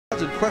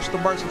shields and crush the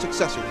Martian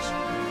successors.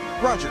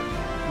 Roger.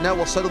 Now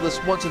we'll settle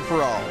this once and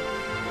for all.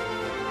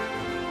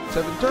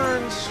 7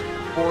 turns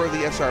for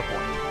the SR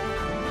point.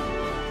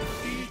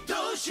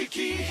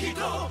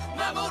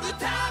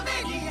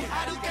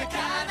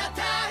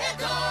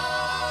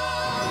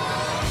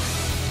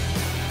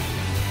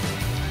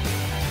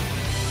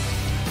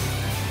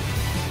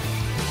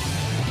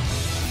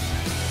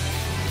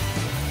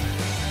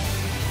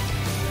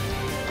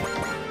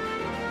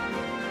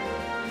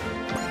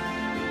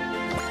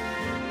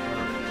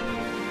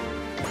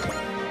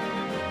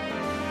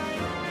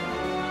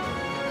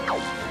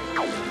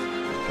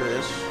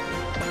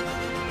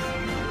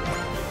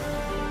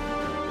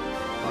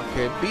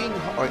 Okay, being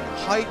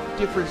height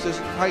differences,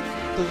 height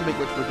doesn't make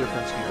much of a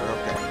difference here.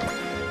 Okay.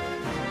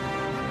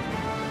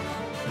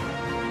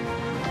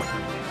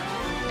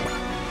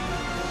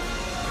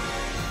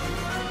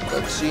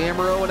 Let's see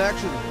Amaro in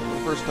action for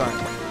the first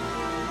time.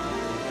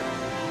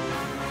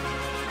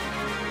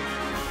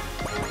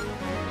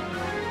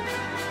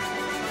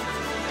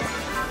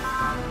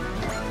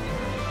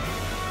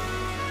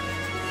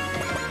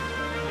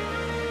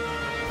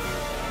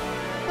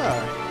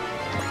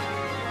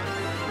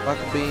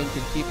 Bean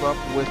can keep up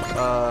with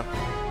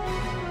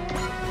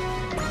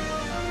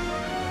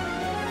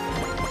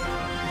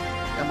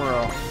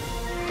Emerald.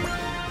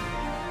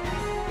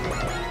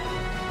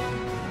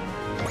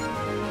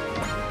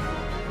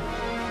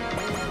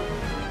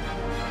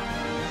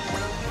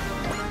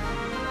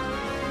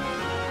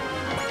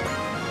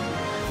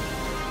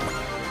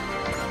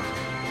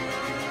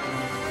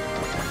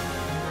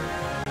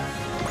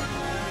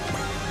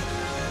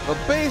 But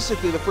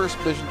basically the first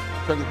mission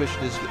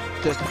is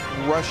just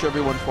rush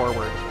everyone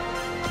forward.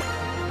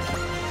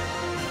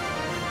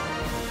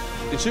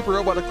 The super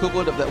robot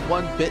equivalent of that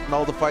one bit in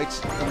all the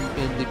fights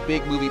in the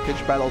big movie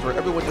pitch battles where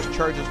everyone just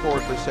charges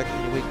forward for a second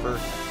and you wait for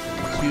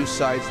 2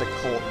 sides to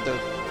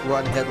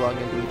run headlong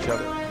into each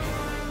other.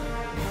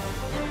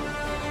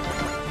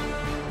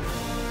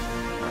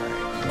 Alright,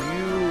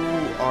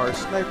 you are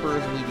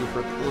snipers and leave you a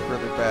little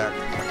further back.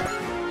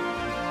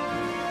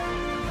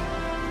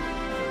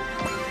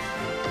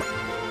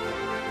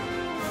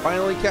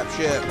 Finally, cap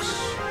ships.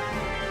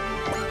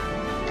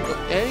 If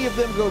any of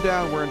them go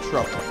down, we're in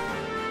trouble.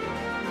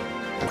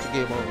 That's a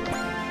game over.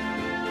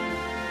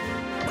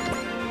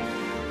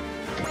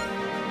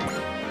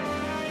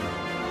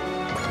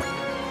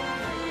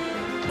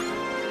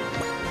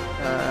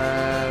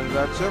 And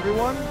that's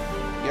everyone?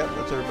 Yep,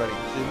 that's everybody.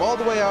 Zoom all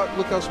the way out.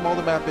 Look how small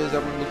the map is.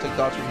 Everyone looks like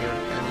dots from here.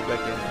 And look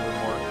back into a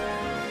more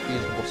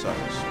reasonable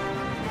size.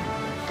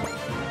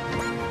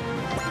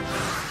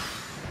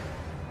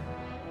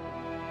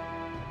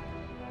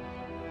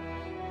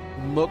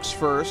 Mooks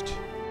first.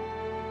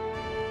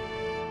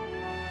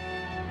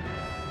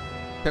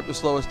 Attempt to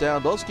slow us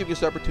down, but let's give you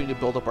this opportunity to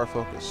build up our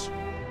focus.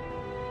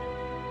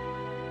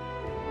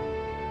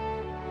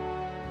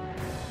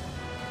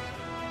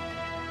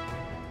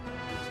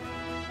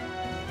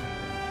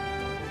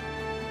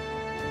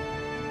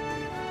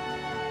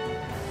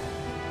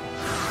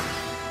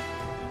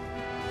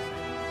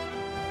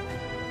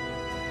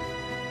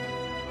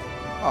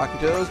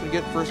 Akito's gonna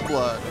get first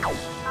blood.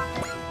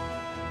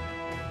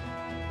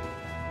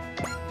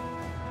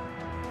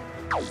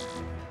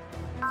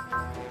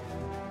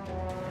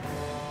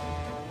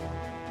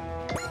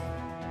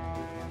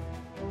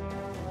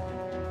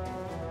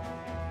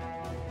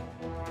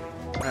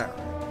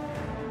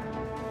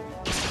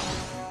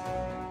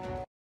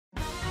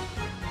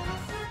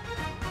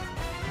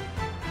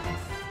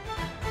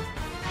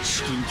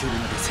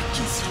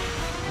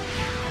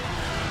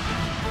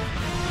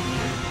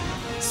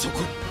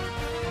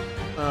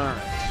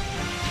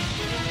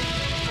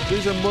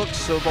 These are mooks,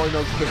 so probably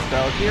no quick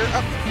style here.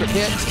 Up, quick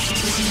hit.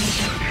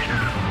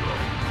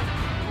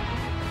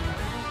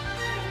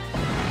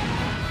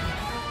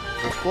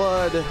 First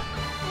blood.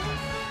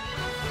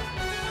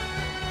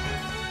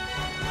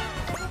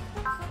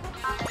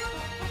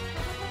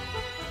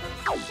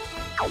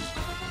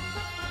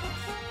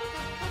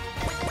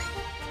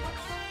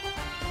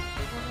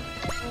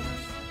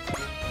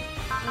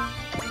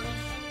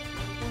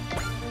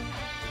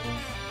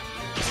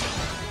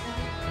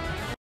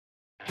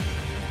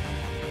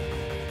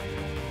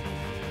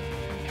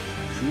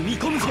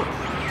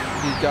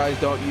 These guys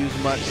don't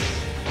use much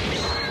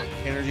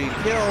energy to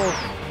kill.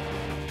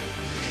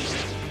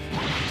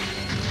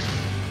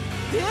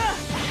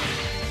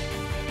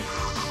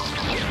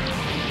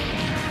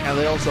 And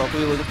they also have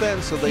wheel of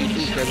defense, so they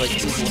each have like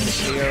equal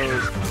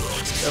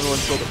AOs.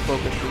 Everyone's still to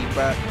focus really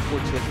back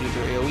towards them to use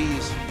their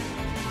AoEs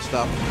and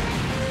stuff.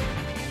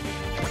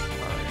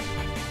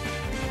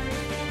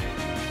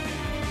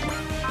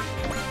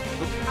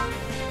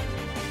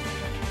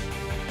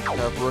 Alright.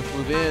 Have Rush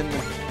move in.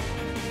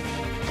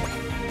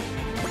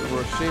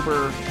 Rush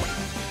Saber.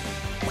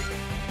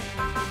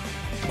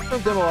 I'll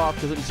demo off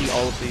because we can see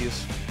all of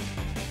these.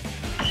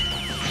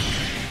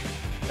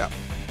 Yeah.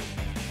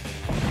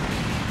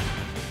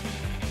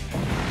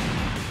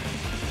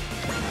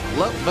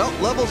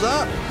 Levels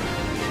up.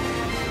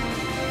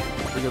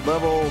 Pretty good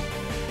level.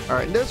 All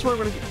right, this one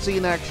we're going to see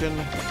in action.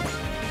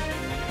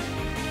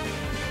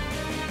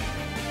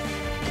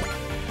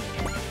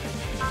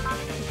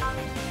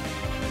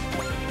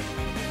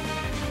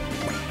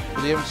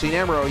 We haven't seen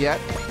Amuro yet.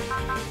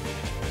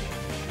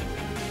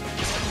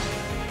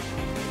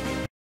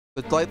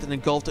 The light that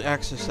engulfed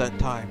Axis that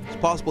time. It's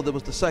possible there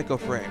was the Psycho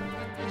Frame.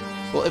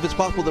 Well, if it's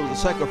possible there was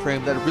a Psycho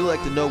Frame, then I'd really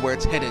like to know where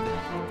it's headed.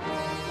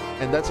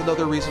 And that's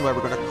another reason why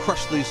we're going to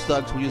crush these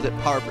thugs who use that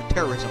power for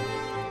terrorism.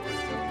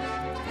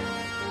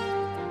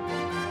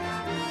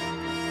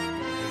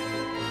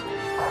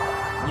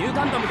 New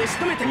Gundam で仕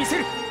留めてみせ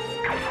る。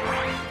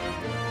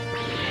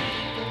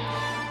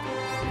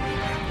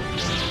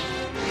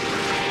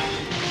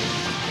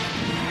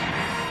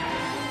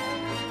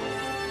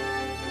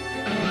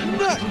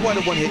Not quite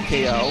a one-hit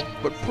KO,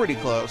 but pretty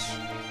close.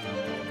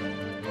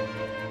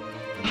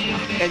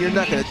 And you're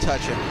not going to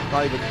touch him.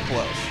 Not even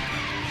close.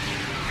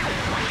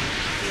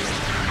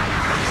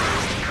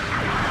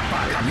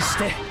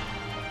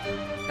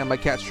 And my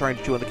cat's trying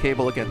to chew on the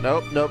cable again.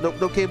 Nope, nope, nope,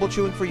 no cable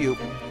chewing for you.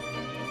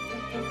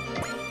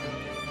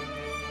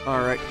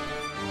 Alright.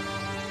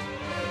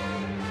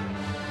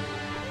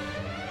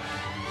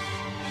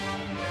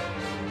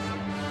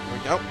 There we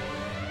go.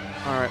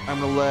 Alright, I'm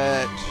going to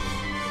let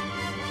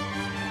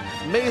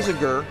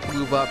Mazinger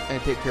move up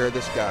and take care of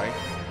this guy.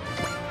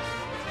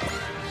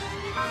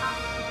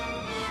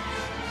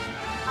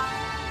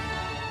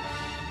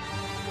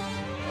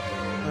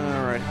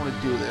 Alright, I want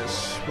to do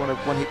this. I want to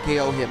one-hit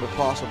KO him if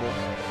possible.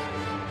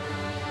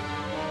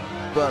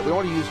 But we don't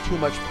want to use too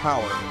much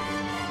power.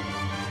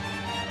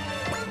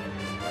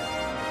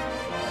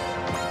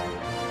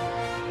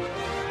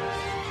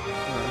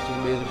 Alright, this is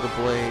amazing the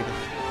blade.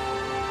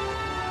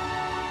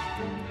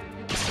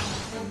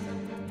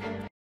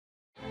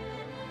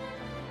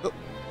 Oh.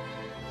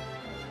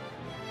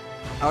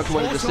 I also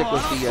wanted to stick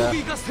with the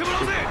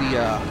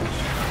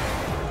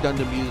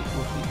Gundam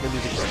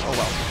music. Oh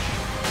well.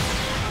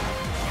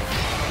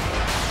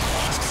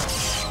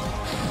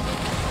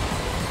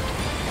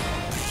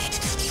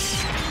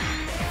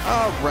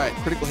 Alright,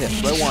 critical hit,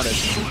 what I wanted.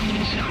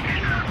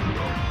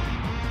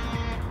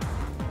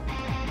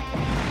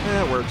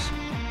 That works.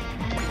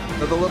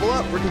 Another level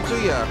up for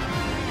Tetsuya.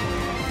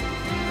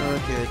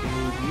 Okay, I can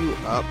move you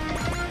up.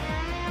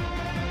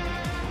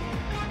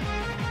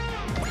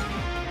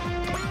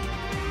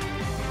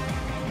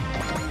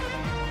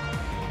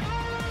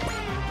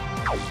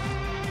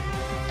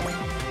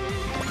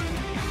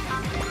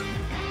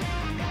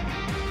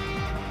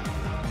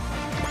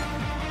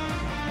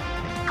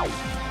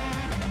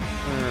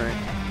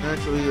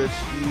 Actually, let's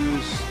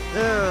use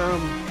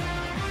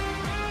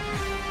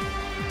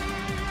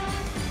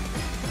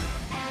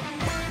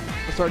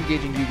let's start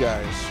engaging you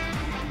guys.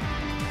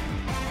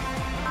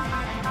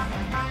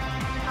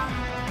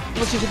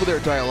 Let's see some of their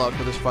dialogue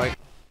for this fight.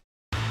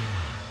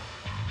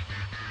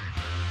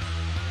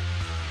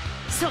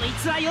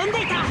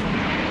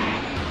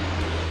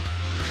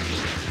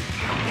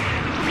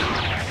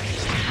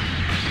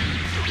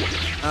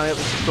 I have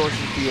a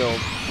distortion field,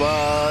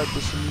 but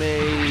this may...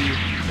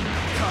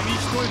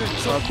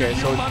 Okay,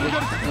 so it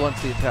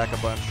blunts the attack a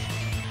bunch.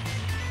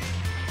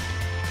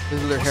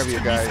 These are their heavier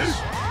guys.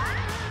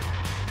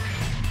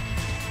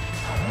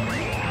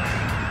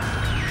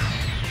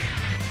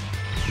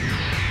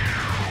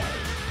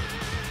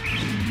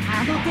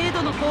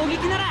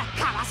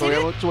 So yeah,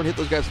 let's hit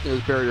those guys with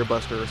his barrier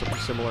buster or something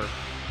similar.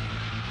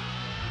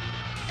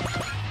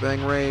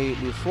 Bang Ray,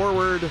 move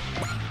forward.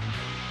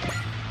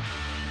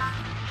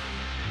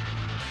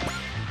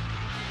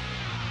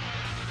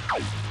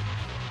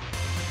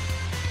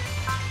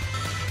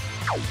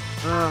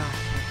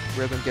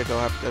 Rather than Gecko,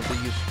 I have to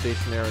use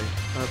stationary.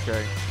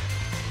 Okay.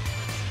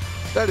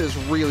 That is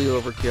really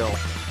overkill.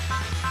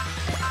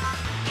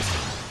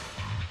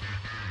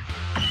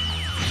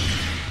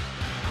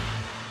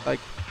 Like,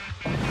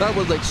 that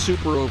was like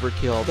super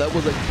overkill. That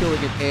was like killing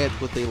an ant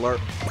with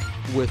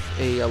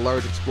a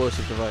large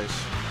explosive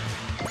device.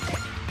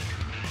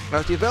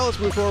 Now, Steve, let's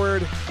move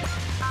forward.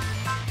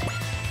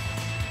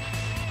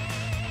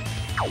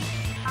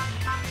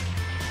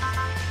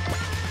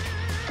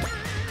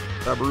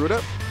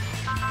 Sabaruda.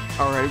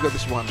 Alright, we've got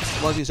this one.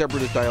 As long as you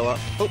Sabaruda's dialogue.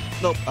 Oh,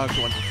 nope,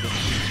 actually one.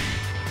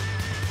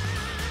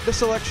 This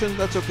selection,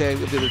 that's okay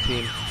with the other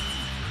team.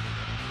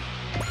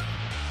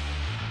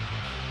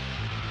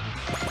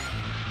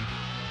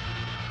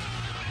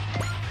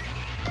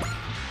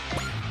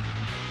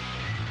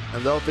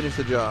 And they'll finish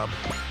the job.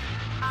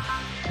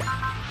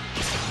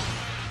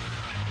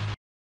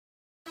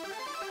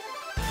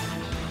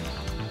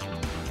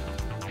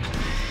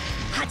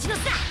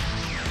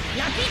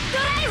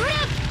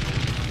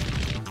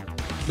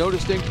 No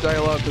distinct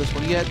dialogue for this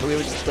one yet, but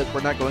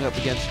we're not going up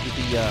against the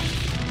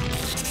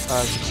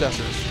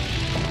successors.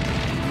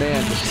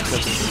 Man, the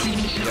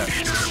successors. Yeah.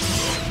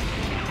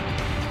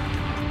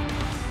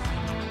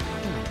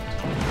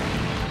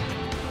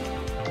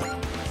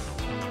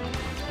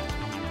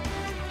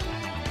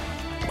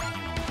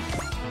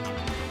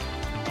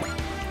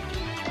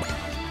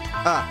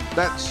 Ah,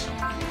 that's...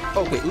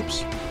 Okay,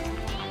 oops.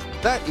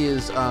 That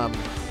is,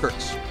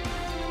 Kurtz.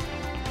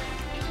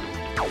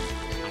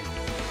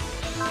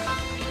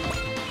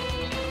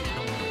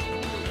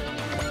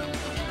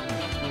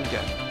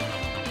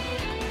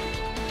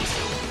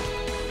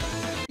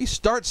 He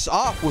starts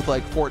off with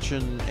like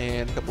Fortune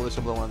and a couple of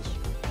similar ones.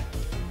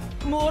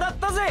 Not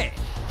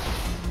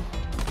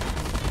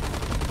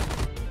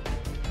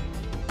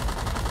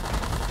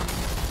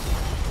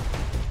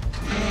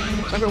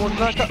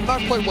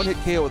quite one hit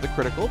KO with a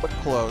critical, but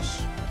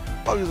close.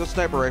 I'll use a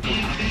sniper rifle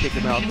to take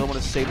him out. I want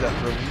to save that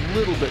for a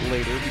little bit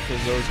later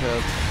because those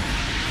have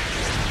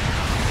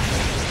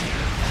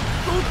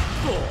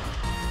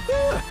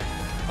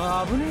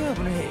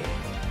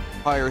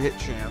higher hit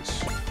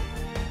chance.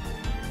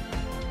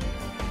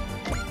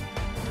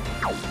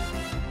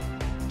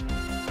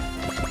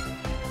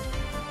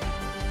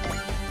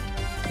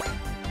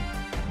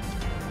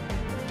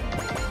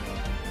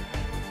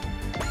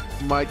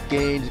 Might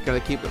gain, just gotta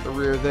keep at the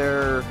rear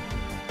there.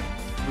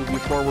 Move you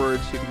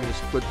forward so you can get a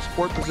split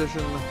support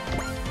position.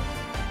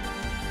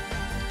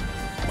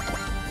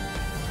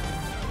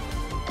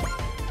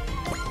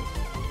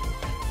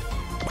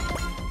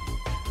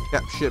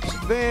 Cap ships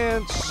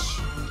advance.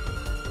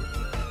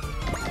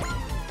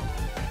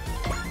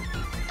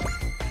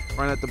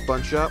 Try not to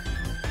bunch up.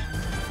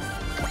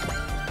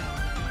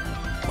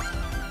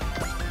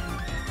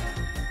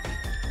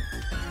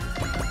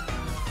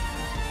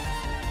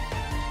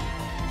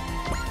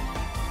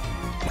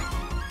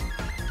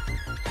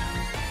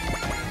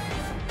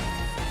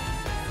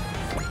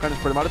 Kind of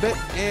spread them out a bit,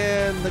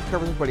 and that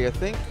covers everybody, I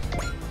think.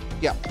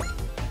 Yeah.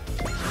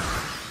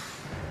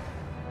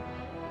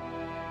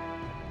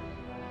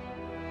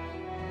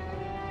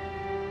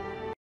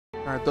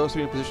 Alright, those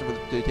three in position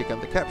to take out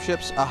the cap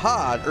ships.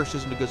 Aha! And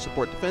Ursula's in a good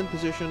support defend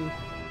position.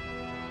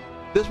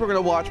 This we're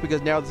gonna watch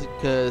because now,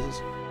 because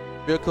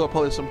vehicle will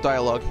probably have some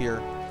dialogue here.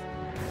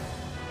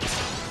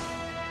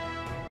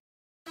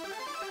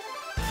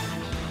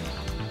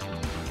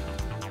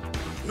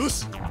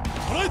 Yes!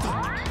 Alright!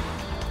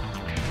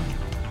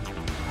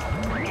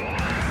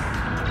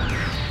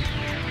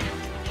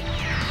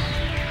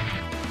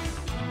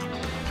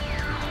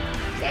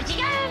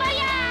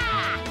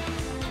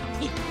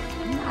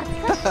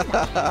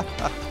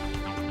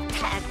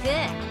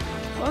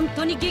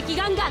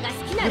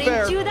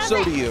 Fair,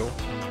 so do you.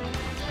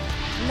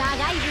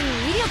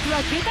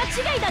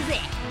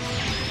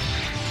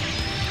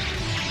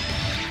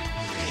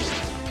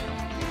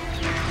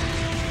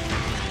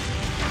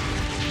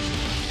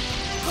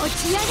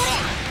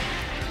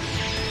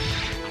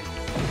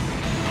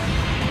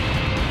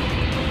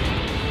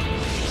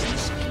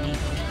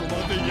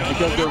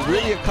 Because they're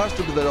really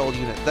accustomed to that old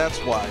unit, that's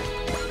why.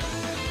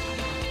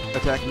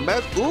 Attacking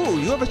Maz. Ooh,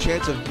 you have a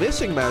chance of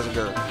missing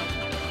Mazinger.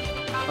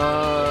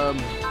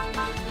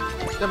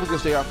 Then we're gonna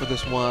stay off for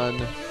this one.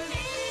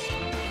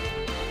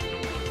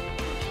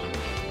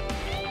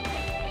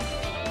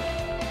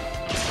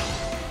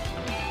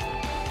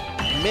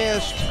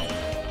 Missed.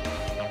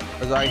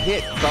 As I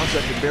hit, bounce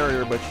at the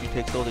barrier, but she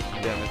takes still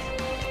some damage.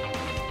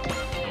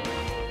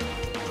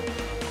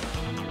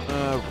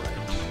 Alright.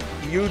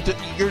 You're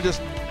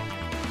just...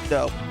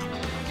 No.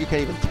 You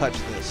can't even touch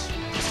this.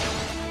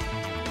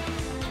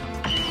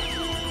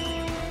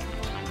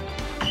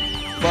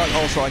 But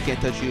also, I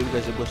can't touch you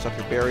because it lifts up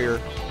your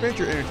barrier. Grant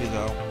your energy,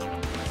 though.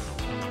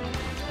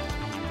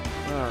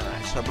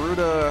 Alright,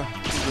 Sabruda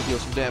will deal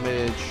some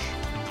damage.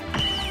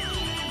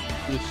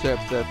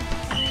 Except that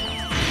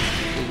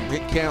the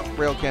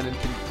rail cannon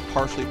can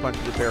partially punch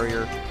the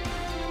barrier.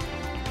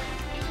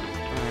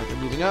 Alright, they're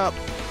moving up.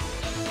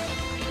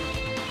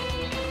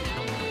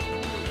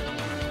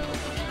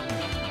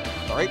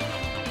 Alright.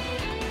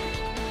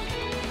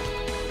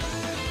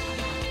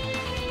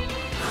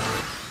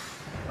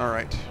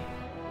 Alright.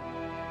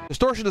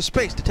 Distortion of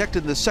space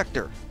detected in this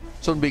sector.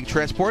 Someone being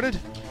transported?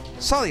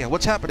 Salia,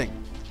 what's happening?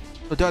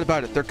 No doubt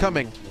about it, they're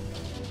coming.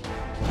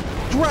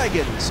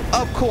 Dragons!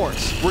 Of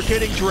course! We're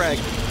getting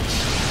dragons.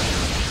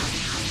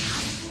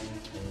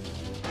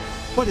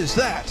 What is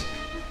that?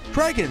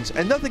 Dragons,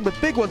 and nothing but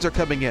big ones are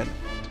coming in.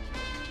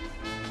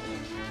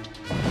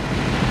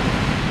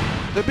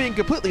 They're being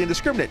completely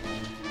indiscriminate.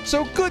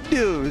 So good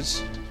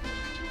news!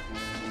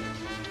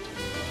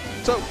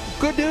 So,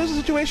 good news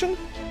situation?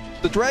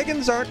 The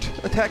dragons aren't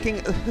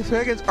attacking. The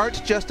dragons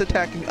aren't just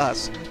attacking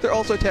us. They're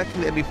also attacking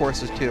the enemy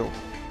forces too.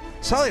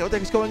 Sally, what the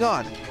heck is going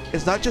on?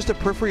 It's not just on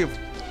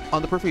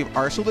the periphery of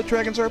Arsenal that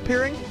dragons are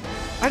appearing.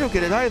 I don't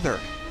get it either.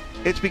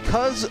 It's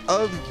because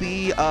of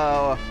the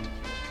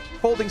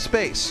folding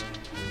space.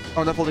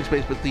 Oh, not folding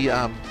space, but the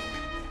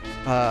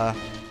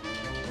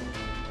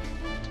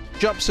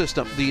jump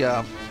system.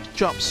 The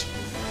jumps.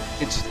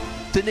 It's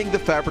thinning the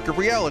fabric of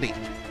reality.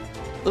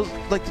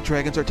 Like the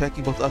dragons are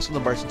attacking both us and the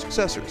Martian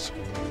successors.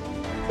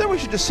 Then we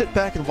should just sit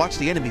back and watch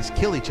the enemies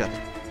kill each other.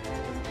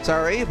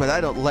 Sorry, but I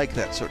don't like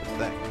that sort of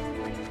thing.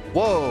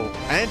 Whoa,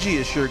 Angie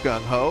is sure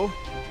gung-ho.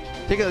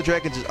 Taking the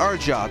dragons is our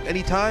job,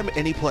 anytime,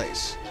 any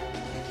place.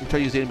 If we try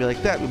to use the enemy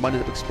like that, we might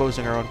end up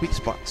exposing our own weak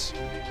spots.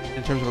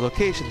 In terms of our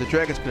location, the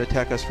dragons can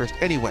attack us first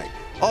anyway.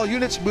 All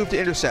units move to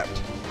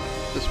intercept.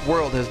 This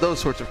world has those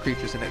sorts of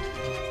creatures in it.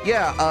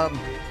 Yeah,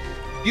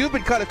 you've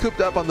been kind of cooped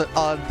up on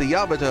the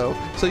Yamato,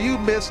 so you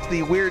missed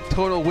the weird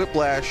tonal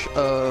whiplash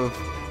of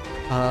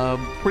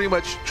pretty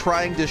much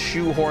trying to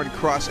shoehorn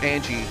Cross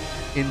Angie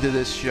into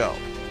this show,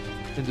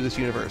 into this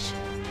universe.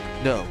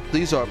 No,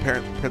 these are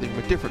apparently from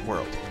a different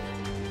world.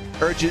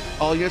 Urgent,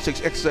 all units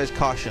exercise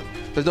caution.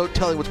 There's no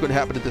telling what's going to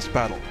happen in this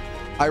battle.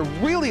 I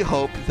really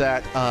hope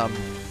that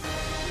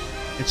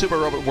in Super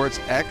Robot Wars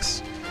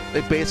X,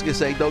 they basically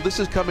say, no, this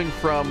is coming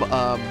from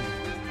oh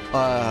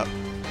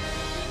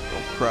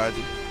crud,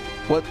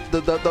 what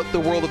the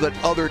world of that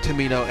other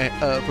Tamino,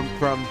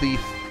 from the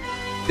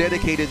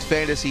dedicated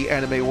fantasy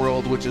anime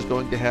world, which is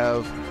going to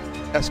have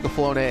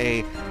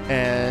Escaflowne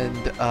and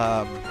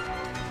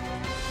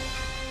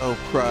oh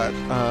crud,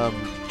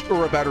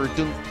 Urabatter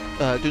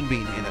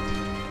Dunbean in it.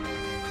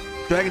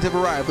 Dragons have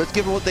arrived. Let's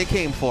give them what they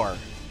came for.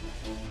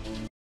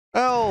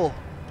 Oh.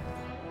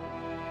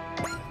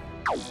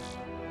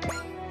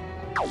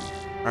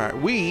 Alright,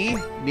 we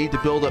need to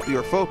build up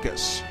your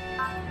focus.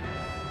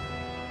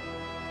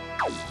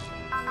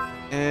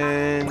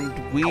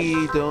 And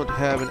we don't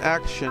have an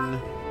action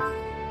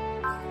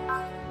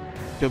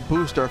to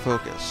boost our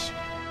focus.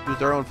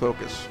 Boost our own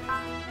focus.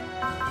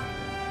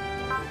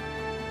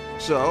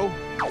 So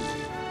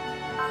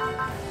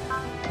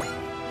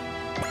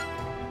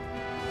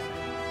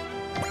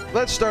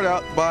let's start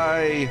out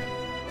by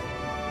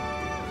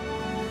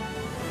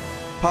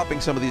popping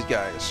some of these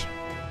guys.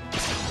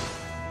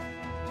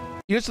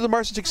 Units of the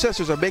Martian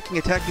successors are making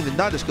attacking the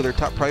Nodisco their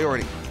top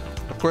priority.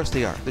 Of course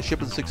they are. The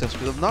ship is the successor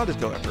of the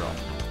Nodisco, after all.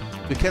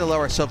 We can't allow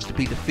ourselves to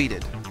be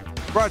defeated.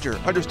 Roger.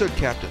 Understood,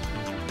 Captain.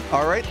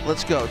 Alright,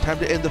 let's go. Time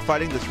to end the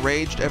fighting that's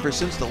raged ever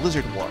since the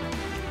Lizard War.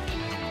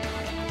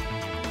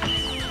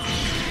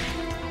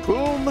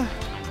 Boom.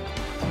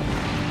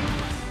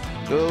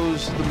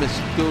 Goes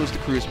the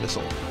cruise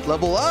missile.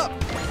 Level up!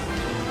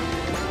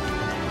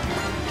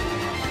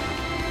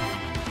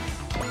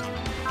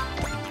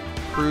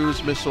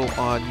 Cruise missile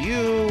on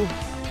you.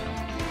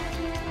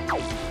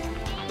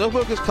 No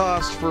focus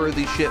cost for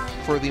the ship,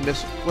 for the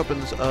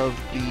weapons of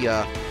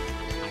the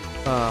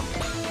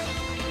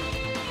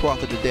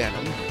Cloth of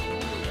Danon.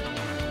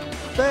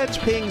 Let's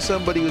ping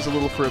somebody who's a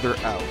little further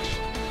out.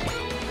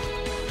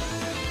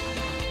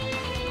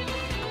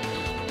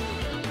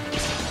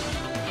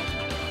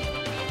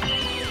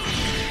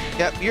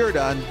 Yep, you're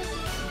done.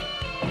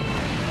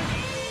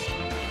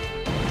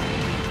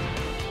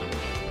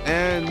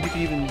 And you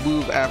can even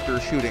move after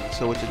shooting,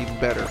 so it's even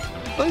better. One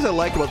of the things I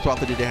like about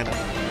Cloth of Danon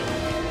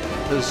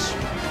is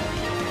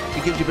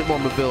it gives you a bit more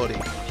mobility.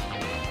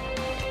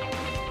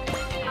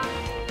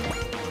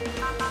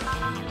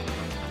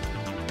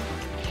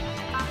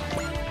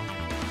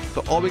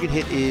 So all we can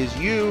hit is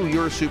you,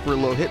 your super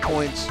low hit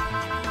points.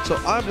 So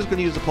I'm just going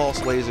to use the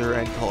pulse laser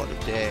and call it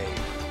a day.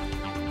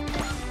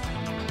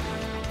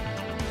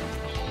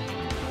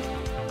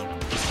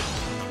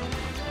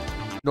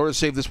 In order to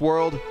save this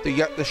world,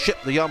 the ship,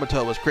 the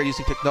Yamato, was created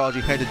using technology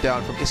handed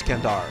down from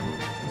Iskandar.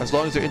 As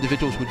long as their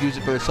individuals would use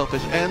it for their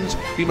selfish ends,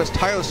 we must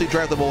tirelessly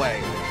drive them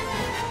away.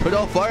 Put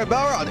all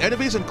firepower on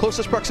enemies in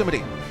closest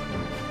proximity.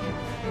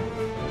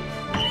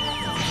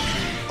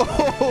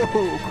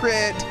 Oh,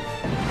 crit!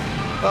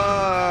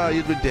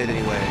 You'd been dead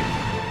anyway.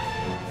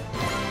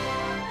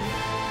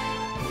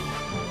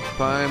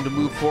 Time to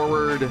move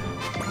forward.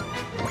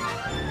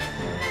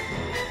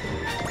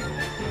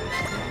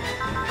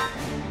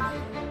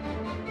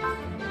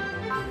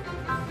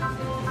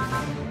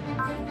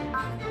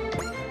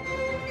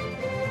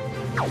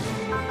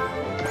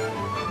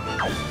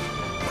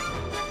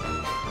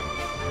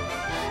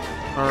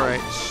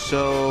 Alright,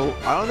 so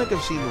I don't think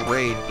I've seen the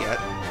raid yet.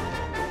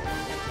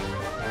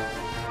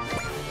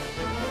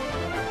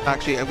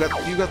 Actually,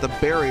 you got the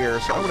barrier,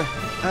 so I'm gonna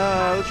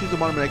let's use the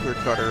monomolecular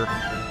cutter.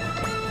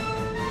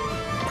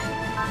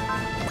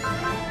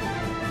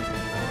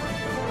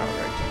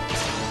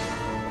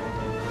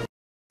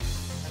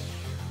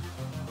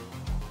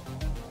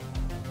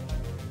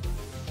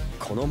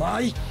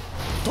 Alright.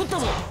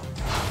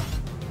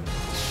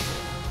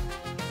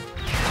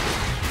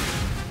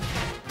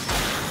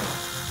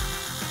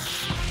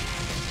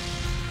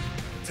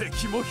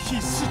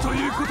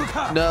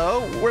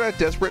 No, we're not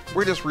desperate.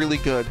 We're just really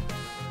good.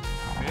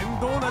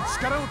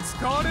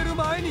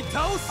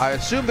 I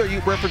assume they're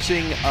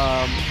referencing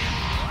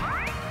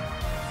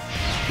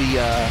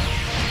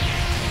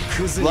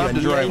the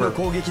Lambda driver.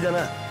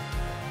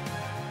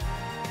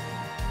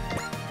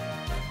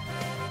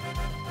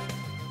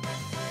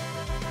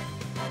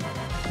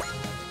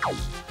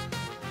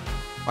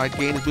 Might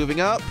gain is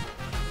moving up,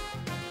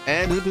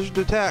 and in a position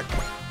to attack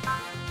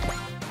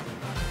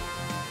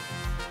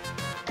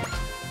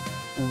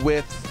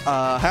with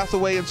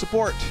Hathaway in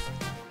support.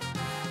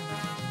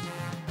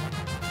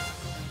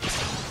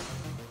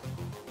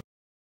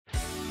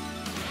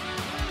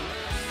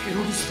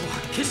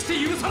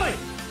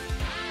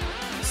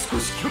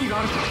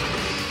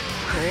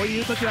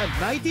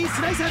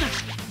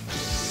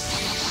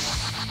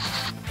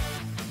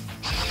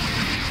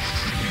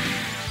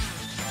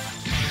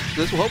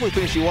 This will hopefully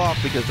finish you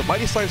off because the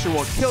Mighty Slicer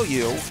won't kill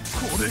you.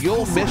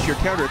 You'll miss your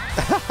counter.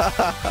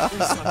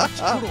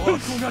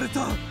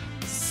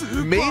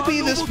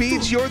 Maybe this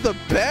means you're the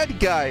bad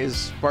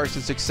guys,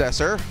 Martian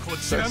successors.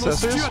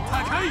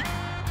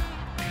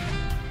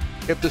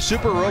 if the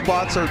super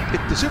robots are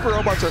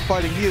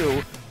fighting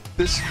you,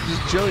 this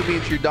generally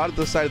means you're not at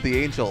the side of the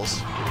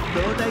angels.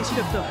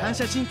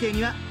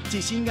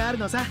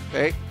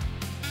 Okay.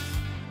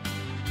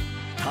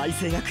 体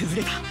勢が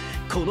崩れ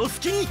たこの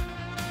隙に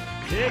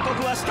警告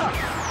はした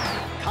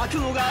覚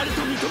悟がある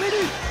と認める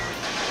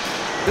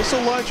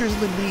Missile launchers in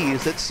the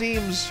knees. That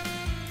seems,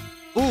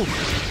 oof,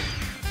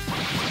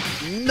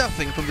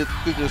 nothing from the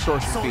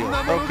distortion field.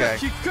 Okay,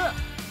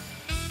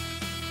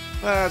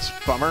 that's a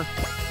bummer.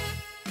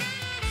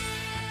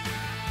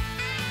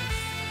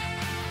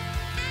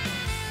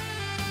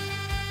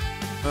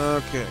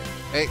 Okay,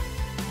 hey,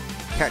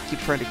 cat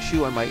keeps trying to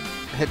chew on my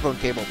headphone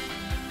cable.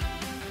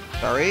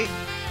 Sorry.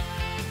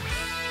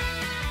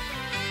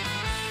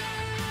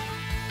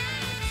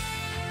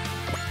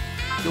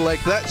 You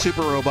like that,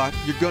 Super Robot?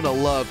 You're gonna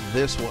love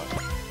this one.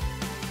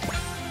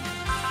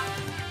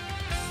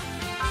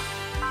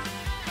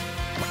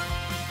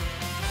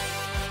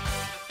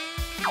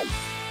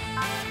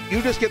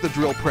 You just get the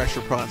drill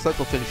pressure punch.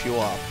 That'll finish you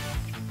off.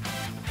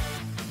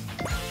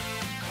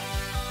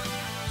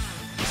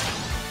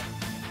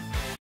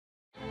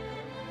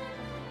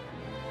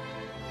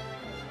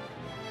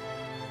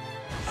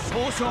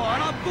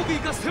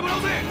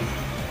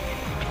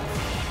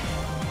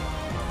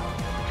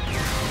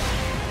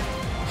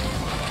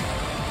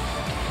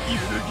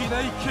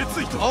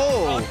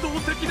 Oh!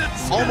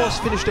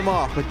 Almost finished him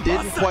off, but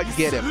didn't quite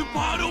get him.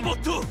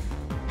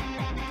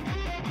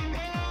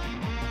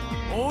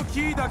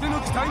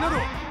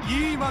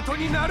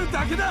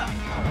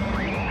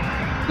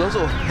 Those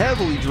will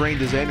heavily drained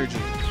his energy.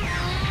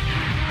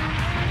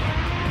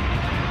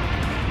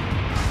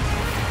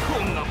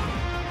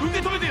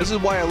 This is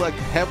why I like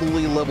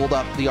heavily leveled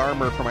up the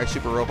armor for my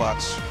super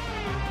robots.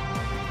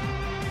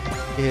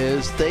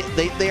 Is they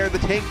are the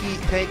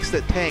tanks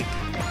that tank.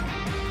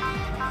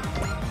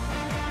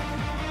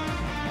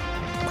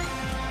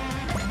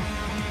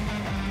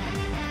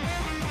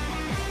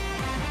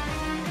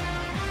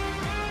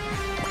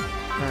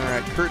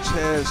 Alright, Kurtz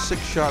has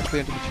 6 shots for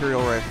the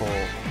anti-material rifle.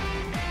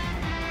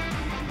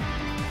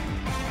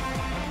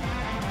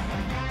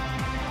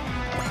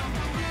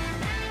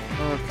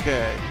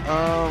 Okay,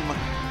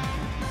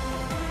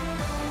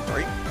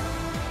 sorry.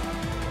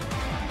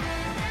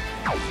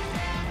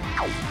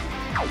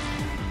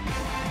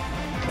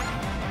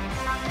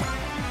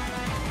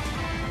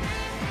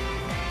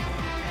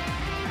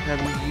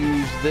 Have you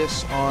use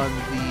this on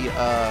the,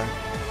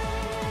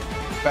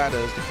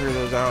 Batas to clear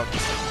those out.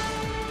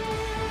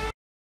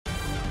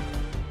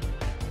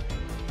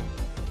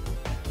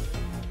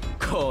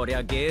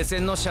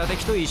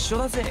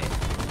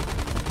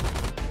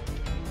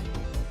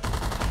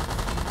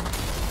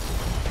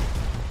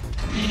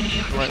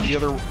 Right, the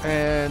other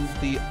and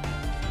the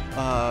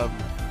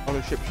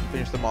other ship should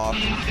finish them off.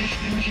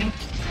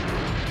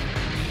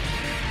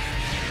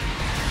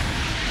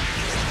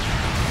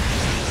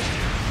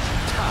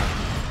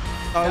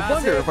 I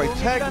wonder if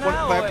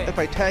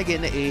I tag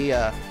in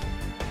a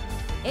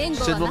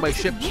send one of my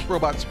ship's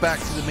robots back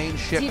to the main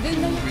ship to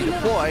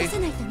redeploy.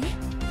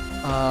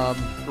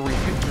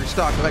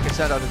 Restock, if I can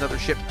send out another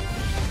ship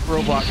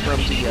robot from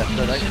the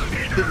that I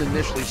didn't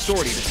initially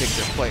sortie to take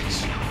their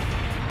place.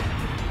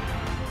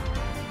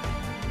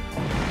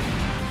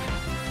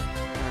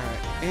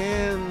 Alright,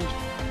 and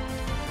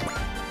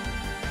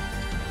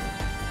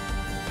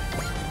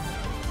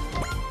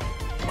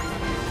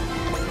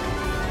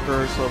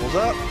first levels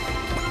up.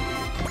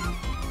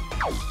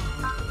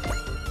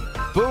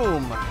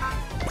 Boom!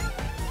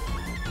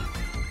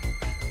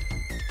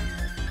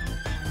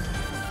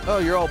 Oh,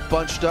 you're all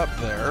bunched up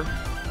there.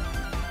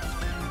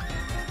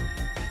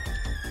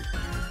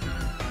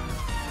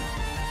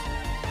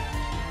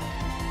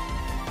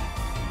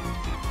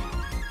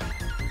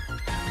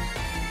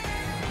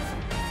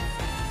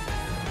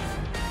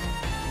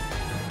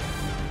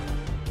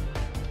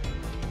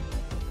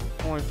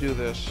 I want to do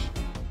this.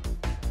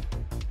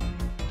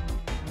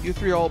 You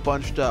three are all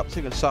bunched up, so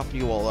you can soften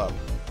you all up.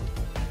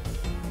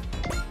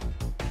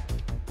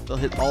 They'll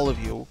hit all of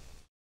you.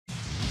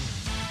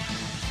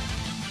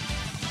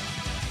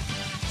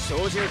 You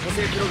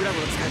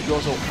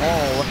also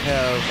all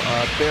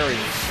have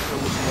bearings.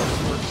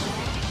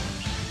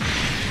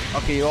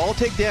 Okay, you all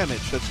take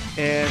damage,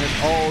 and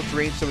it all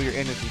drains some of your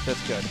energy.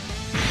 That's good.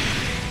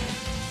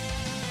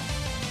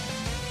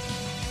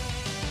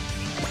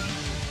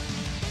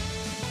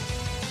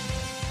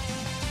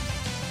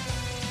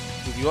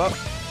 Move you up.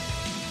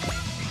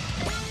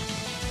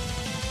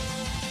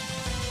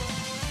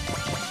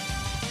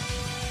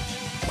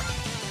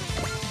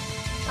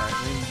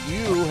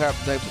 You have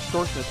the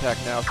distortion attack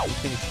now to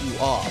finish you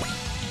off.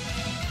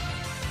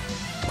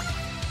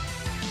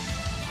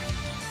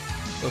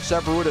 So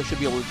Sabaruda should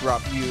be able to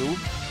drop you.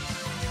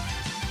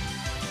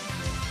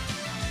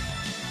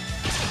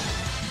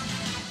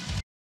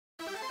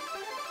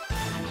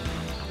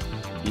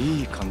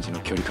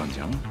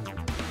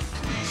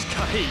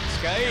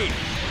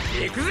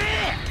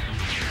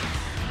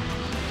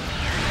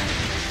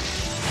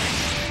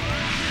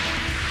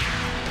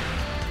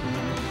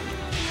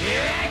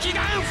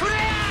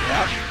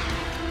 Yep.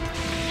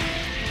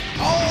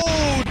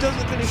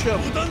 doesn't finish him.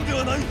 冗談で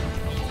はない。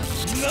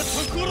そんなと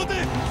ころで。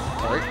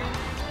 Alright.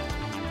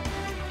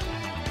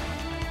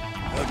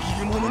 裏切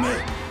り者め。よ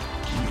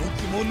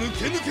くも抜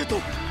け抜けと。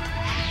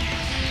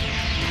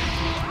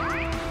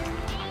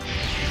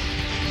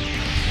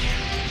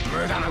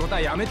無駄なこと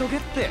はやめとけっ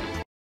て。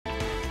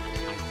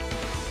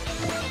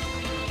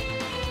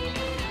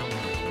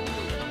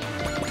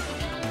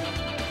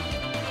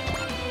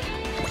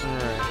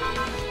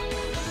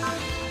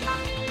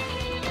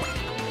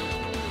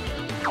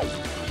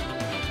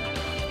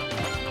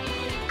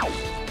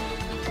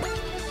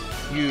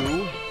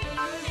 You,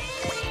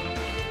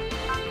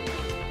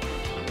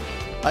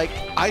 like,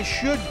 I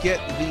should get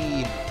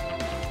the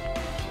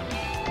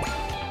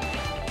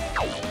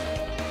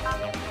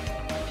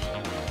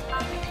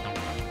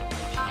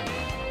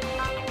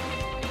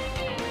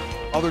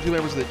other two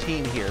members of the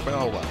team here, but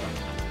oh well.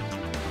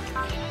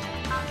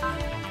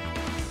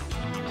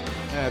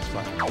 That's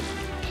fine.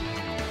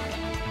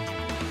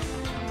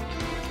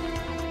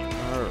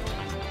 Alright,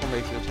 we'll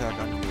make the attack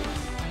on you.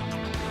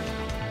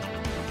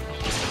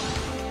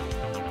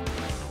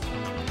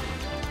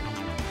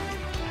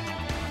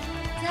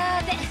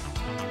 さて、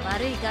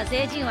悪い火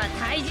星人は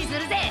退治す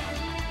るぜ。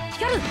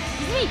光る、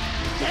泉、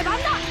出番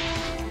だ。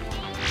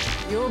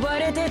呼ば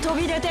れて飛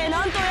び出て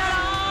なんとやら。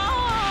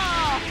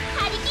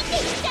張り切ってい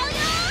っちゃうよ。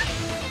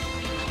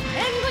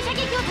援護射撃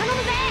を頼む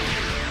ぜ。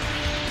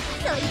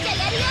それじゃ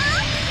やるよ。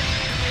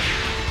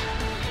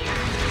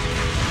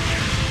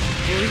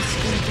美味し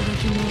くいただ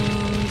きま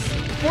す。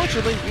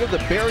 Fortunately, you have the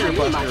barrier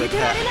buster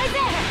attack.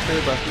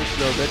 Barrier buster,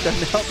 so that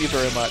doesn't help you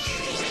very much.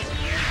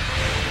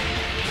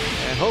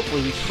 And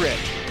hopefully we crit.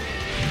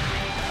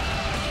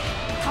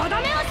 とど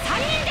めを3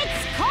人で突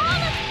っ込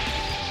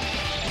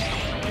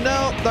む。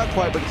 No, not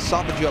quite, but it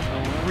softened you up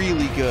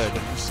really good. こ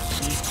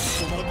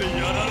こまで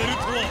やられると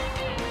は。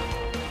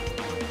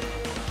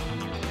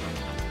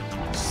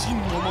真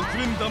の木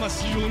蓮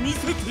魂を見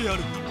せてや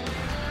る。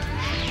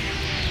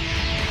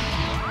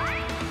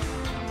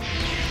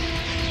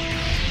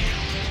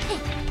 こ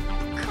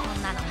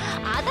んなの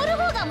当たる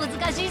方が難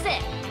しいぜ。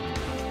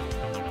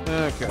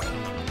 Okay.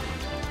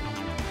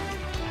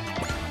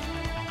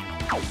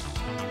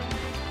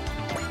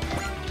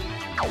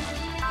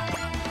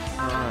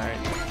 Alright.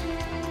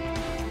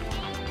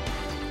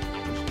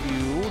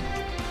 You.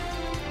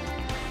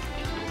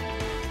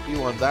 You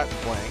on that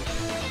flank.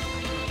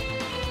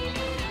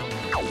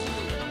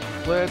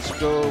 Let's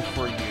go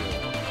for you.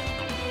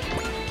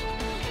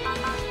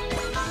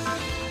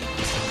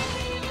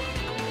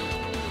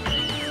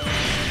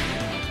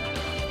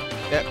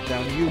 Yep,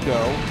 down you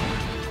go.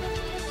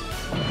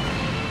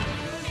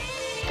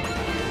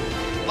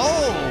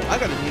 Oh, I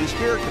got a new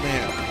spirit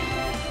command.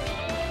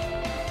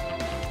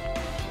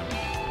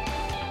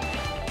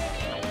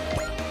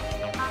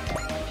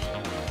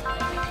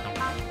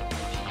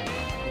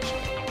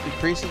 Which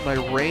decreases my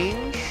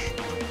range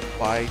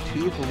by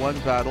 2 for one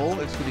battle,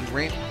 excluding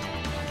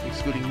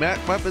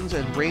weapons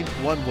and range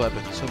 1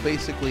 weapons. So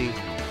basically,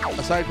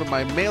 aside from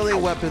my melee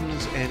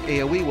weapons and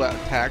AoE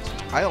attacks,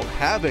 which I don't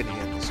have any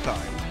at this time.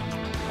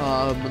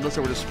 Unless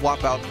I were to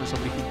swap out for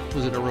somebody who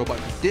was in a robot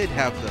who did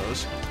have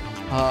those.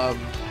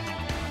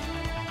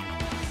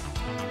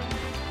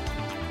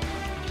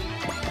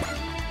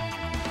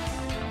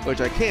 Which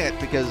I can't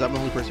because I'm the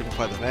only person who can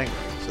fly the Vanguard,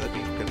 so that'd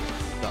be kind of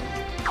dumb.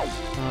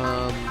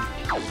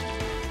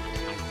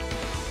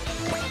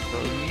 So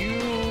you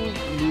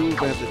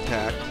move and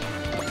attack.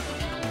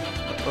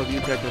 Oh, the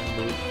attack doesn't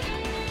move.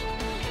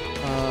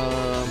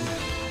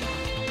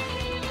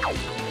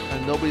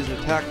 And nobody's in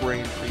attack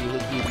range for you.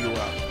 Let's move you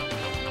up.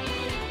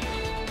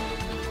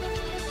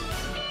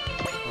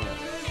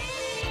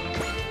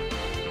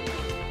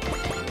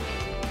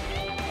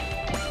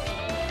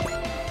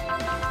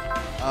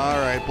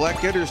 Alright,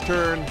 Black Getter's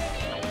turn.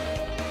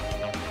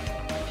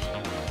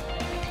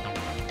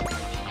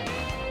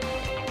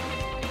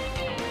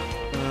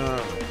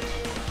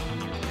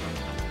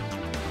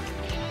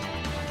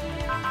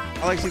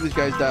 I like to see these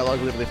guys dialogue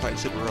whenever they fight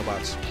super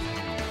robots.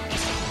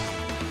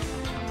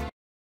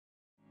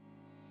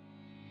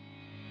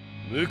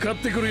 向かっ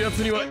てくるやつ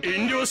には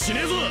遠慮し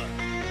ねえぞ。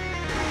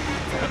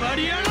バ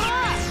リア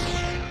が。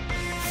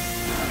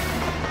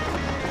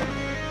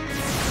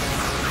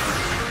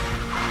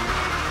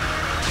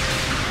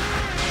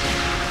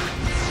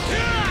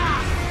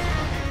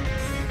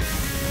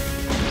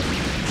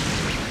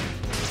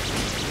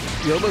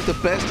You know what's the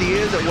best he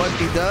is at what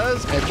he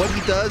does, and what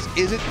he does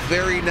isn't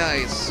very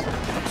nice.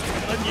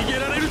 逃げ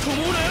られると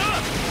思うなよ。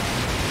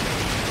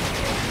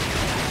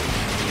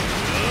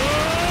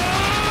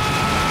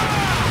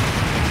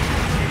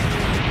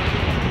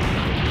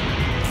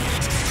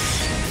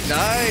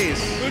Nice.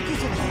 これこ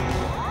そが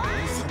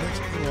幼き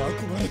頃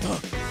憧れた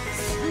ス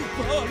ー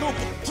パーロボッ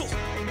ト。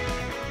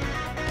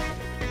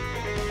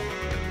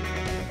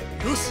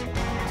よし、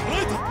捉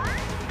えた。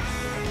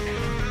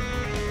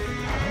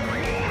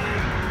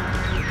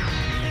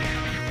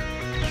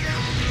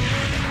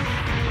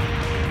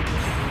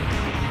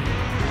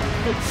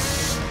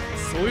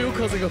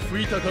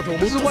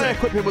 This is why I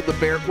equip him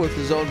with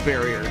his own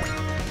barrier.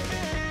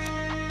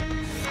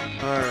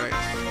 Alright.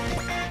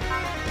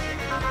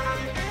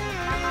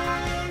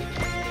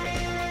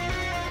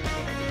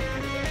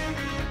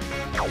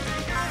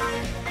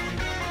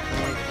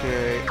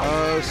 Okay,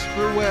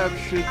 Screw Web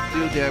should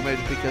do damage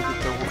because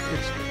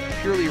it's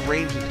purely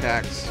range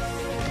attacks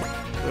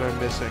that I'm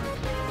missing.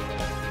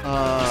 So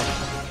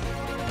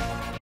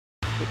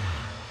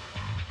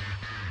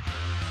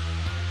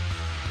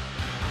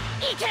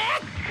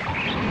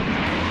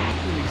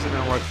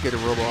now I have to get a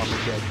robo on the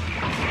dead.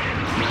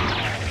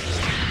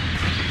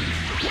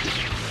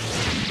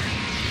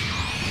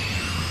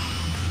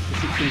 This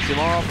should finish him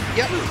off.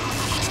 Yep.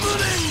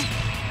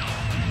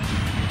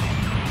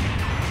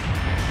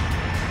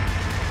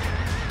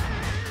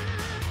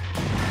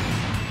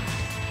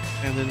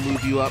 And then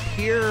move you up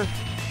here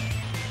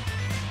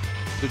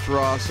to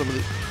draw some of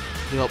the,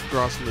 to help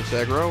draw some of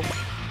this aggro.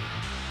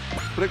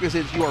 Particularly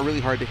since you are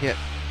really hard to hit.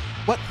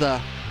 What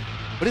the?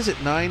 What is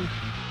it, 9?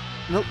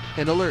 Nope,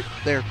 an alert.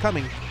 They're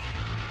coming.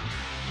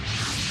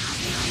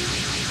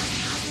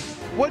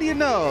 What do you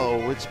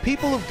know? It's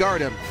people of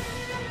Gardem.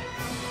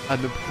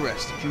 I'm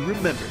impressed that you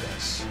remember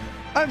this.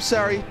 I'm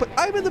sorry, but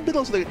I'm in the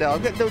middle of something now.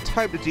 I've got no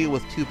time to deal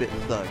with 2-bit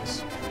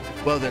thugs.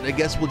 Well then, I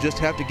guess we'll just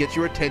have to get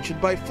your attention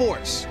by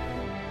force.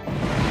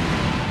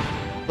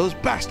 Those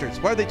bastards,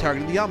 why are they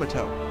targeting the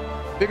Yamato?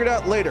 Figured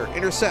out later.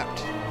 Intercept.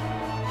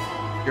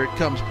 Here it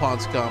comes,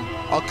 Pawnscom.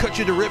 I'll cut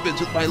you to ribbons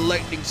with my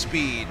lightning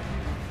speed.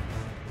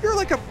 You're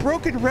like a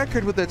broken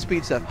record with that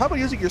speed stuff. How about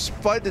using your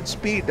splendid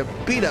speed to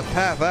beat a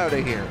path out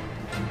of here?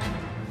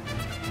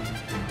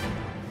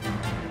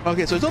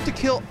 Okay, so it's up to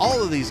kill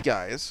all of these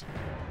guys.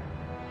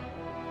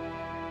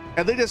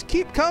 And they just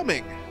keep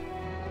coming.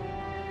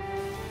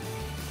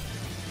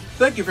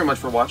 Thank you very much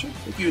for watching.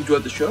 If you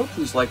enjoyed the show,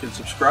 please like and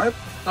subscribe.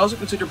 And also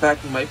consider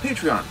backing my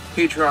Patreon.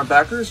 Patreon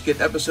backers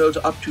get episodes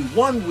up to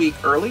 1 week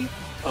early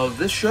of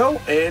this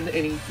show and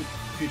any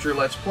future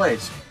Let's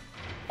Plays.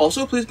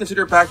 Also, please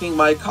consider backing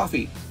my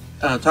Ko-fi.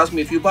 Toss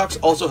me a few bucks,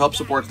 also helps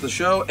support the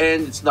show,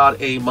 and it's not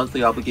a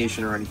monthly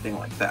obligation or anything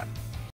like that.